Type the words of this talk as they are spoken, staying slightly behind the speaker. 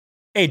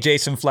Hey,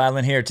 Jason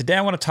Fladlin here. Today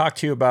I want to talk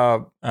to you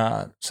about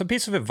some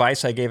piece of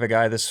advice I gave a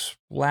guy this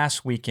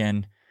last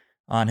weekend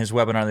on his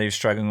webinar that he was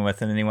struggling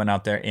with, and then he went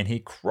out there and he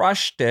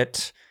crushed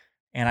it.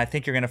 And I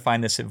think you're going to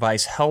find this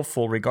advice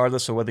helpful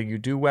regardless of whether you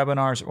do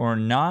webinars or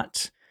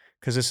not,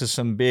 because this is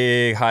some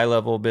big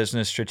high-level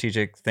business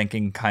strategic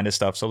thinking kind of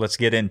stuff. So let's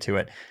get into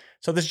it.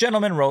 So this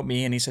gentleman wrote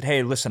me and he said,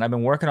 hey, listen, I've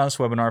been working on this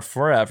webinar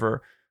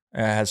forever. It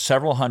has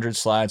several hundred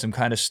slides. I'm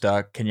kind of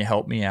stuck. Can you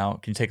help me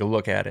out? Can you take a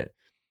look at it?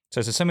 So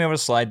I said, send me over a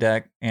slide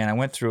deck, and I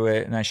went through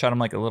it, and I shot him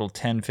like a little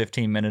 10,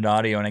 15-minute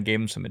audio, and I gave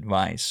him some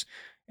advice.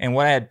 And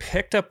what I had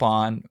picked up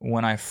on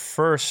when I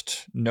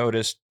first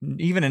noticed,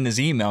 even in his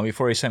email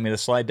before he sent me the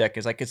slide deck,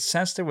 is I could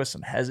sense there was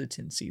some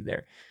hesitancy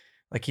there.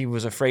 Like he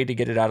was afraid to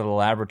get it out of the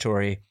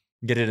laboratory,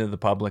 get it into the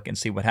public, and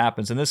see what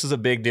happens. And this is a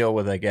big deal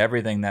with like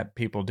everything that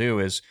people do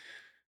is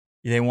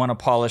they want to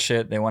polish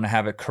it. They want to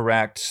have it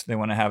correct. They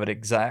want to have it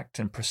exact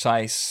and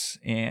precise.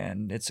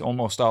 And it's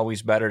almost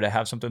always better to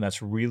have something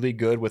that's really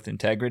good with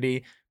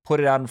integrity, put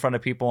it out in front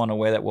of people in a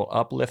way that will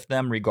uplift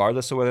them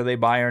regardless of whether they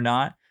buy or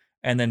not,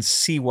 and then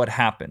see what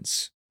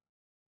happens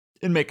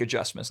and make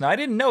adjustments. Now, I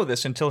didn't know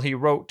this until he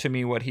wrote to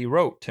me what he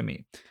wrote to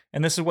me.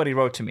 And this is what he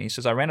wrote to me. He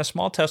says, I ran a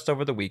small test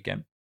over the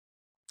weekend.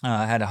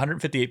 I had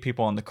 158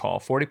 people on the call.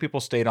 40 people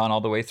stayed on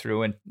all the way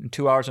through. And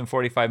 2 hours and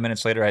 45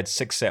 minutes later, I had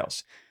 6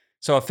 sales.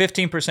 So a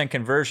 15%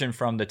 conversion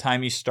from the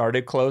time you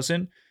started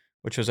closing,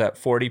 which was at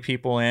 40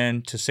 people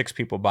in to 6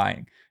 people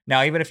buying.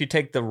 Now, even if you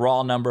take the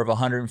raw number of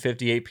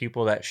 158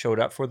 people that showed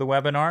up for the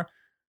webinar,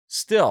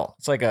 still,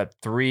 it's like a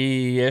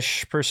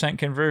 3-ish%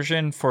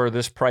 conversion for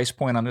this price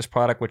point on this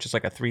product, which is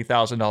like a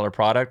 $3,000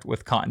 product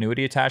with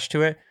continuity attached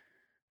to it.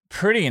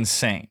 Pretty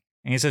insane.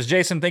 And he says,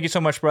 Jason, thank you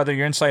so much, brother.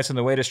 Your insights on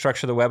the way to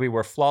structure the Webby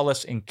were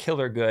flawless and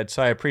killer good.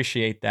 So I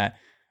appreciate that.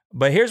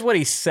 But here's what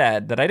he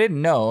said that I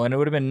didn't know, and it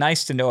would have been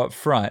nice to know up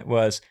front,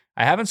 was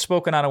I haven't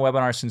spoken on a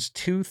webinar since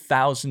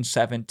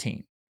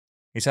 2017.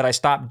 He said, I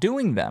stopped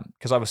doing them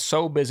because I was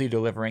so busy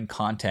delivering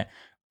content.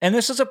 And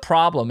this is a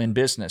problem in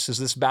business, is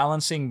this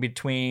balancing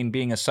between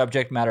being a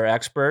subject matter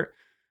expert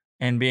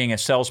and being a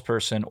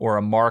salesperson or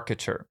a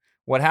marketer.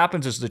 What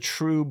happens is the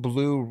true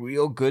blue,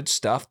 real good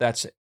stuff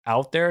that's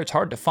out there, it's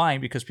hard to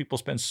find because people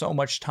spend so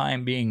much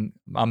time being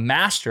a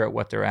master at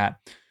what they're at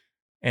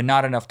and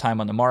not enough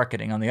time on the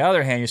marketing. On the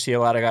other hand, you see a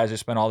lot of guys who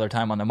spend all their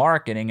time on the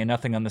marketing and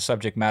nothing on the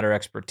subject matter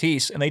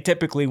expertise. And they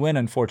typically win,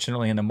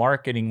 unfortunately, in the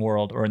marketing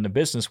world or in the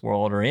business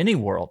world or any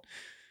world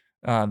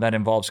that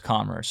involves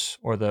commerce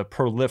or the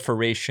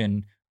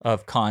proliferation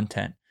of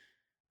content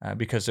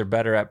because they're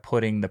better at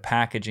putting the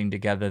packaging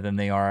together than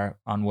they are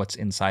on what's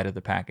inside of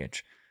the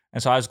package.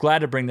 And so I was glad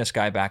to bring this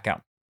guy back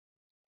out.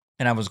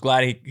 And I was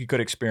glad he could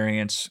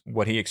experience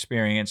what he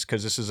experienced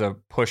because this is a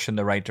push in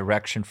the right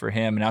direction for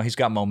him. Now he's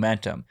got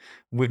momentum.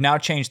 We've now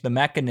changed the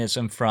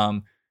mechanism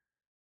from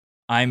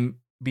I'm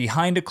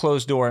behind a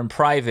closed door in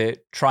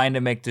private trying to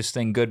make this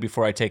thing good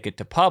before I take it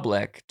to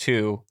public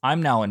to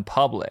I'm now in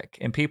public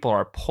and people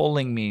are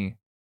pulling me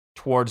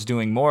towards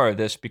doing more of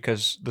this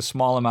because the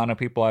small amount of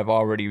people I've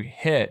already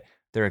hit,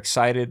 they're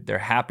excited, they're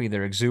happy,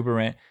 they're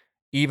exuberant,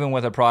 even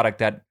with a product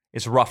that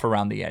is rough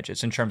around the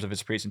edges in terms of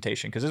its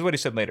presentation. Because this is what he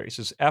said later. He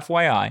says,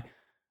 FYI,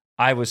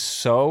 I was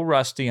so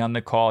rusty on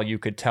the call, you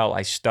could tell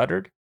I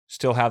stuttered,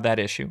 still have that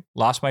issue,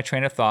 lost my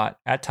train of thought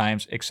at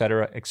times, et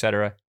cetera, et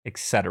cetera, et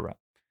cetera.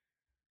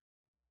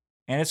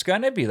 And it's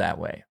going to be that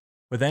way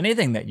with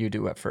anything that you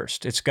do at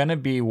first. It's going to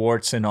be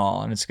warts and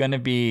all, and it's going to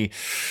be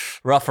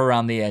rough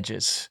around the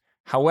edges.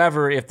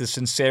 However, if the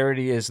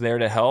sincerity is there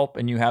to help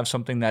and you have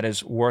something that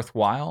is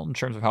worthwhile in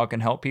terms of how it can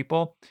help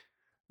people,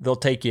 they'll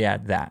take you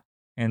at that.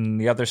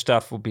 And the other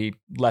stuff will be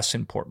less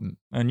important.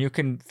 And you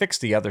can fix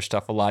the other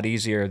stuff a lot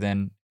easier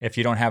than if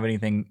you don't have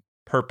anything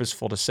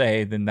purposeful to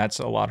say, then that's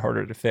a lot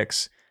harder to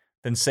fix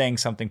than saying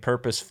something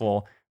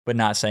purposeful, but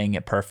not saying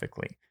it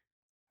perfectly.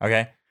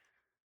 Okay?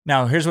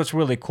 Now, here's what's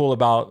really cool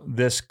about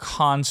this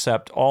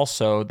concept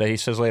also that he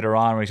says later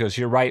on, where he goes,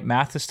 you're right,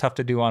 math is tough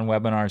to do on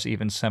webinars,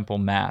 even simple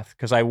math.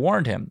 Because I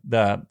warned him,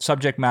 the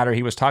subject matter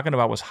he was talking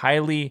about was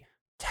highly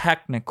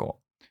technical.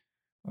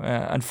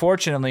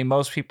 Unfortunately,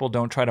 most people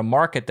don't try to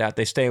market that.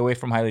 They stay away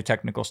from highly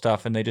technical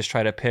stuff and they just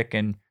try to pick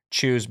and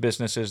choose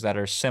businesses that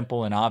are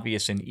simple and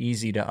obvious and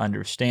easy to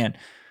understand.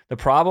 The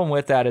problem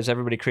with that is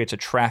everybody creates a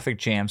traffic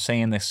jam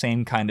saying the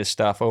same kind of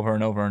stuff over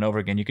and over and over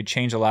again. You could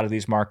change a lot of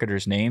these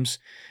marketers' names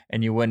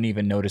and you wouldn't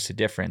even notice a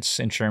difference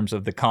in terms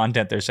of the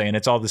content they're saying.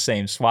 It's all the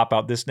same. Swap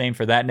out this name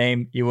for that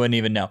name, you wouldn't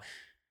even know.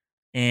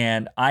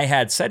 And I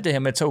had said to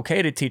him, it's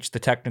okay to teach the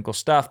technical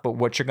stuff, but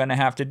what you're going to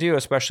have to do,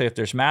 especially if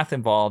there's math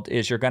involved,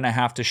 is you're going to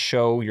have to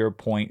show your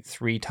point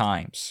 3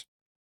 times,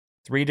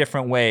 3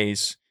 different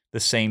ways, the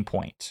same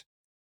point.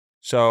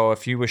 So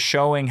if he was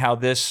showing how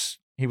this,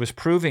 he was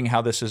proving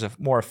how this is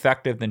more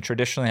effective than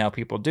traditionally how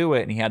people do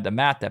it, and he had the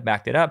math that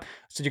backed it up,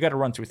 so you got to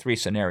run through 3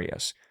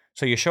 scenarios.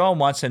 So you show him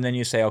once and then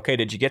you say, okay,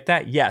 did you get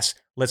that? Yes.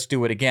 Let's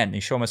do it again. And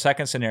you show him a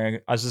second scenario.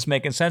 Is this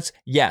making sense?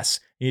 Yes.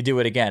 And you do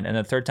it again. And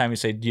the third time you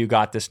say, do you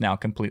got this now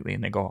completely?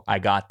 And they go, I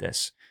got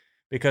this.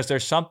 because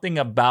there's something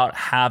about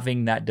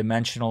having that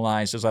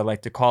dimensionalized, as I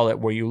like to call it,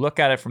 where you look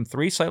at it from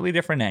three slightly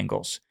different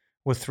angles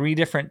with three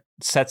different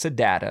sets of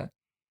data,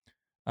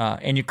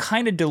 and you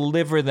kind of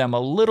deliver them a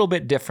little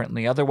bit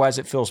differently. Otherwise,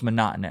 it feels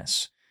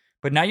monotonous.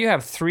 But now you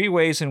have three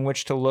ways in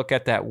which to look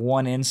at that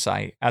one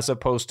insight as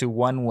opposed to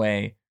one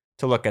way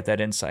to look at that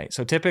insight.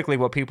 So typically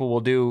what people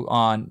will do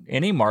on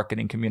any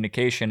marketing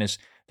communication is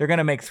they're going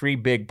to make three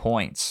big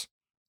points,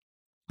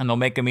 and they'll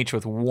make them each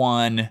with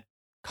one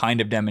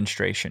kind of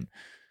demonstration.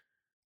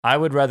 I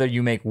would rather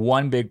you make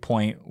one big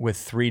point with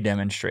three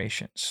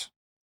demonstrations,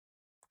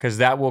 because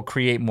that will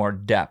create more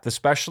depth,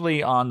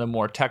 especially on the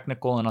more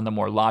technical and on the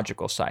more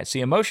logical side. See,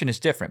 emotion is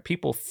different.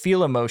 People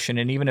feel emotion,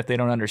 and even if they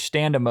don't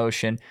understand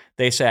emotion,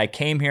 they say, I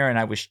came here and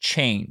I was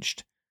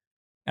changed.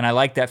 And I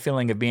like that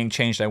feeling of being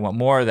changed. I want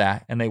more of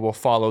that. And they will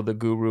follow the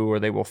guru, or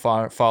they will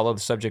follow the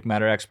subject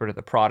matter expert of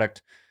the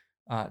product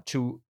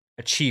to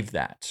achieve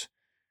that.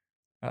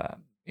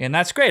 And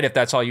that's great if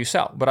that's all you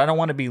sell. But I don't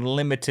want to be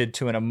limited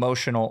to an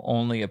emotional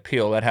only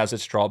appeal. That has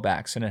its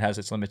drawbacks and it has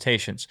its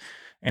limitations.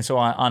 And so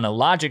on the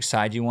logic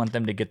side, you want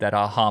them to get that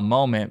aha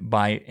moment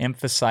by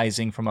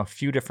emphasizing from a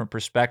few different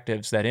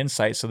perspectives that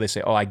insight. So they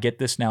say, oh, I get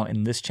this now,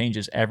 and this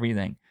changes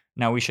everything.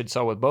 Now we should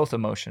sell with both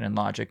emotion and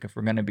logic if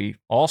we're going to be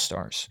all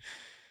stars.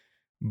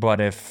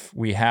 But if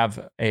we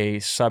have a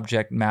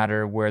subject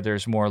matter where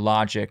there's more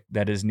logic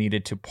that is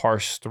needed to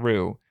parse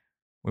through,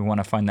 we want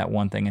to find that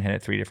one thing and hit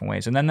it three different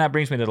ways. And then that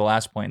brings me to the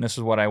last point, and this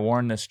is what I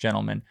warned this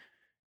gentleman,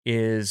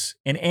 is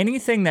in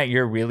anything that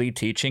you're really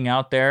teaching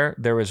out there,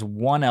 there is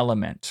one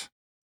element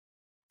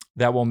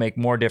that will make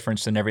more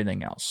difference than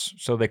everything else.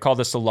 So they call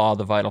this the law of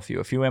the vital few.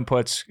 A few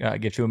inputs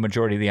get you a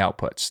majority of the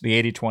outputs.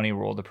 The 80-20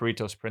 rule, the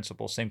Pareto's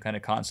principle, same kind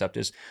of concept,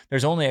 is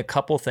there's only a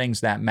couple things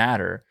that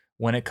matter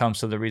when it comes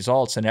to the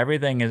results, and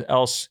everything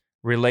else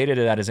related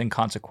to that is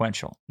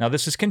inconsequential. Now,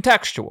 this is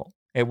contextual.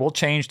 It will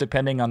change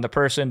depending on the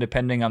person,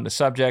 depending on the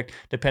subject,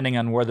 depending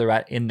on where they're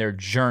at in their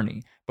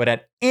journey. But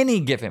at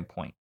any given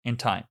point in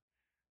time,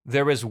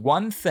 there is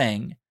one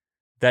thing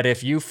that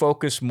if you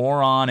focus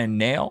more on and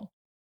nail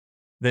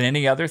than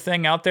any other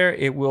thing out there,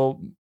 it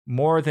will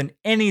more than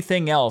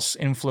anything else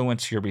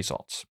influence your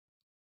results.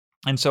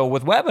 And so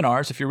with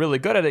webinars, if you're really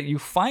good at it, you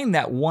find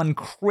that one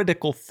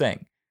critical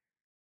thing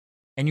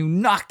and you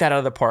knock that out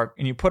of the park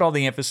and you put all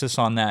the emphasis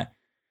on that.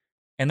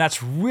 And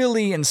that's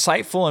really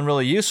insightful and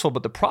really useful.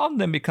 But the problem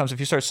then becomes if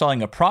you start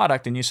selling a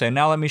product and you say,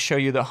 now let me show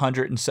you the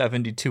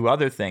 172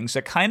 other things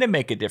that kind of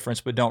make a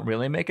difference, but don't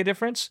really make a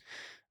difference.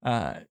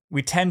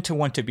 We tend to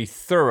want to be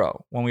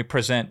thorough when we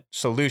present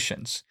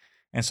solutions.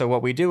 And so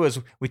what we do is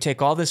we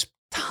take all this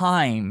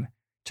time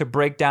to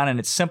break down in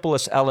its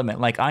simplest element,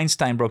 like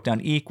Einstein broke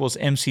down E equals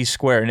mc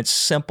squared in its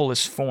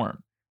simplest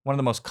form, one of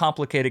the most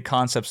complicated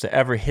concepts to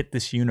ever hit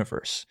this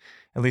universe,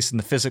 at least in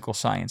the physical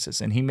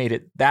sciences. And he made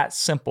it that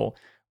simple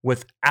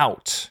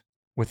without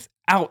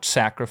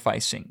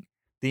sacrificing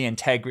the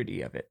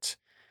integrity of it.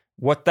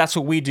 That's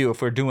what we do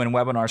if we're doing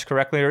webinars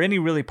correctly, or any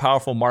really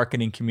powerful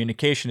marketing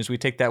communication, is we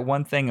take that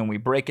one thing and we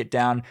break it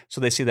down so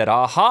they see that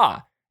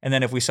aha. And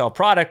then if we sell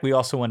product, we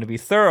also want to be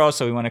thorough,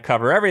 so we want to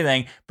cover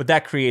everything, but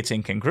that creates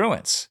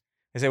incongruence.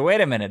 They say,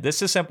 wait a minute,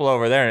 this is simple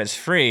over there and it's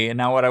free, and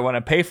now what I want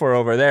to pay for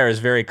over there is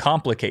very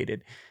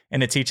complicated,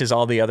 and it teaches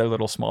all the other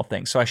little small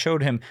things. So I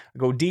showed him,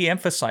 go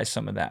de-emphasize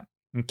some of that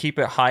and keep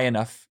it high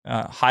enough,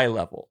 high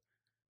level.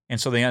 And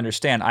so they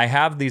understand, I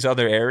have these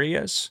other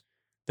areas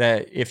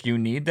that if you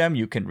need them,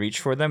 you can reach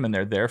for them and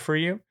they're there for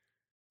you,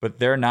 but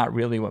they're not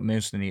really what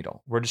moves the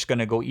needle. We're just going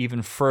to go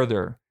even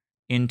further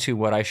into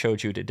what I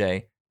showed you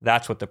today.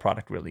 That's what the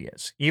product really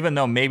is. Even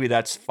though maybe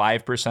that's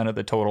 5% of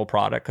the total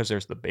product, because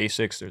there's the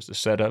basics, there's the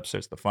setups,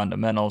 there's the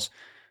fundamentals,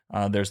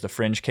 there's the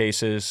fringe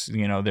cases,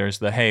 there's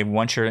the, hey,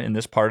 once you're in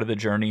this part of the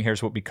journey,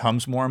 here's what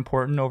becomes more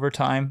important over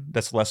time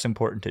that's less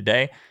important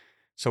today.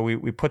 So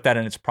we put that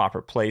in its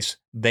proper place.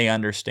 They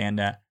understand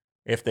that.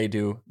 If they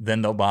do,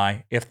 then they'll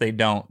buy. If they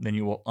don't, then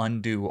you will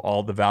undo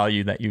all the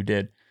value that you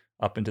did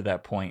up into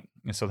that point.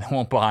 And so they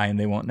won't buy, and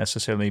they won't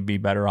necessarily be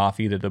better off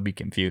either. They'll be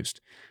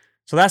confused.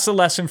 So that's the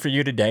lesson for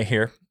you today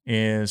here.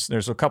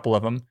 There's a couple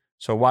of them.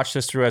 So watch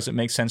this through as it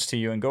makes sense to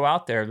you and go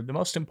out there. The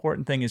most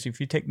important thing is, if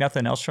you take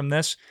nothing else from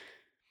this,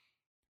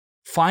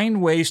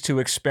 find ways to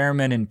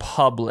experiment in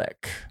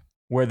public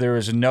where there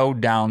is no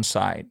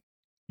downside.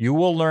 You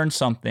will learn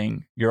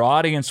something. Your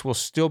audience will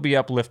still be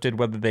uplifted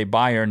whether they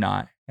buy or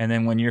not. And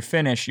then when you're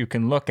finished, you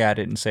can look at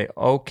it and say,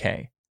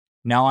 okay,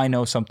 now I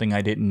know something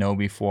I didn't know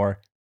before.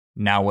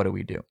 Now what do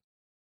we do?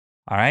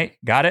 All right,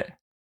 got it?